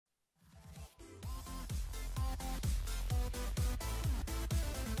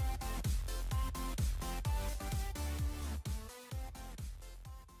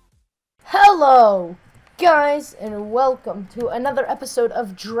Hello, guys, and welcome to another episode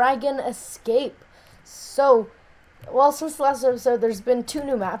of Dragon Escape. Since the last episode, there's been 2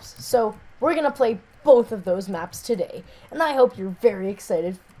 new maps, so we're gonna play both of those maps today. And I hope you're very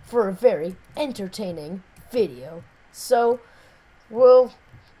excited for a very entertaining video.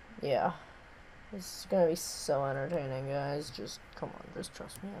 Yeah, this is gonna be so entertaining, guys. Just come on, just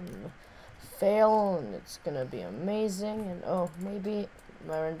trust me. I'm gonna fail, and it's gonna be amazing. And oh, maybe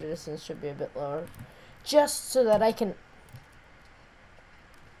my render distance should be a bit lower, just so that I can.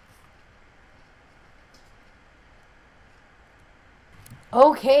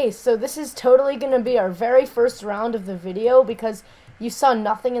 Okay, so this is totally gonna be our very first round of the video because you saw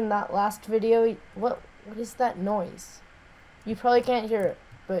nothing in that last video. What is that noise? You probably can't hear it,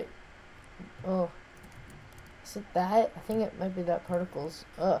 but oh, is it that? I think it might be that particles.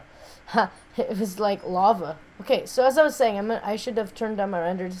 It was like lava. Okay, so as I was saying, I should have turned down my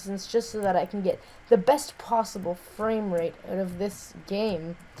render distance just so that I can get the best possible frame rate out of this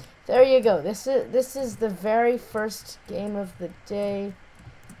game. There you go. This is the very first game of the day.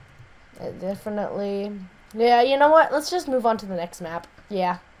 Definitely. Yeah, you know what? Let's just move on to the next map.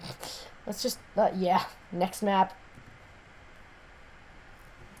 Yeah. Let's just yeah, next map.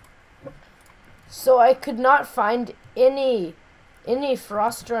 So I could not find any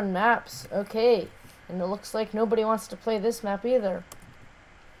Frost Run maps. Okay. And it looks like nobody wants to play this map either.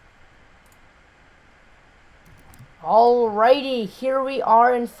 Alrighty, here we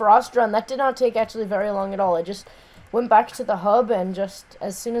are in Frost Run. That did not take actually very long at all. I just went back to the hub, and just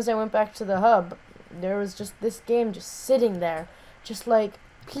as soon as I went back to the hub, there was just this game just sitting there. Just like,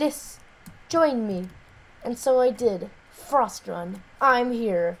 please, join me. And so I did. Frost Run. I'm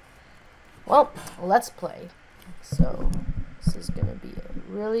here. Well, let's play. So, this is gonna be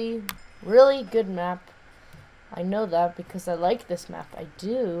a really, really good map. I know that because I like this map. I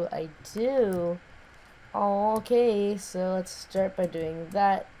do. Okay, so let's start by doing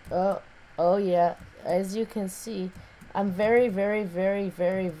that. Oh yeah. As you can see, I'm very, very, very,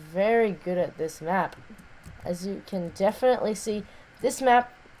 very, very good at this map. As you can definitely see, this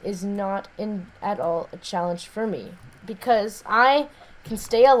map is not at all a challenge for me because I can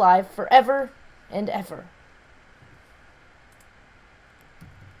stay alive forever and ever.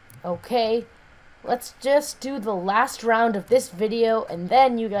 Okay, let's just do the last round of this video, and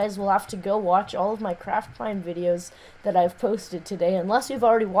then you guys will have to go watch all of my craft mine videos that I've posted today, unless you've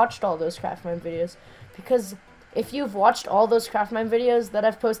already watched all those craft mine videos, because if you've watched all those craft mine videos that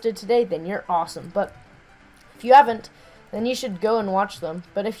I've posted today, then you're awesome. But if you haven't, then you should go and watch them.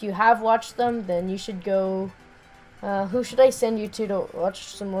 But if you have watched them, then you should go. Who should I send you to watch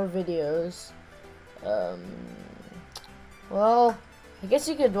some more videos? Well, I guess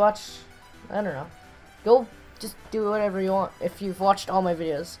you could watch, I don't know. Go just do whatever you want if you've watched all my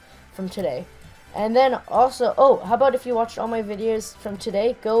videos from today. And then also, oh, how about if you watched all my videos from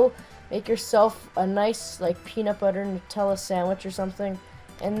today, go make yourself a nice like peanut butter Nutella sandwich or something,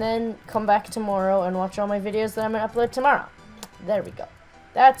 and then come back tomorrow and watch all my videos that I'm going to upload tomorrow. There we go.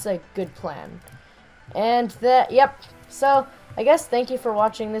 That's a good plan. And yep, so I guess thank you for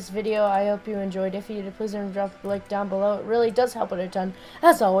watching this video. I hope you enjoyed. If you did, please don't drop a like down below. It really does help out a ton.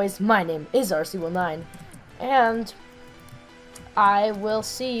 As always, my name is RC19, and I will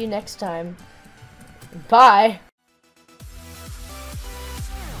see you next time. Bye!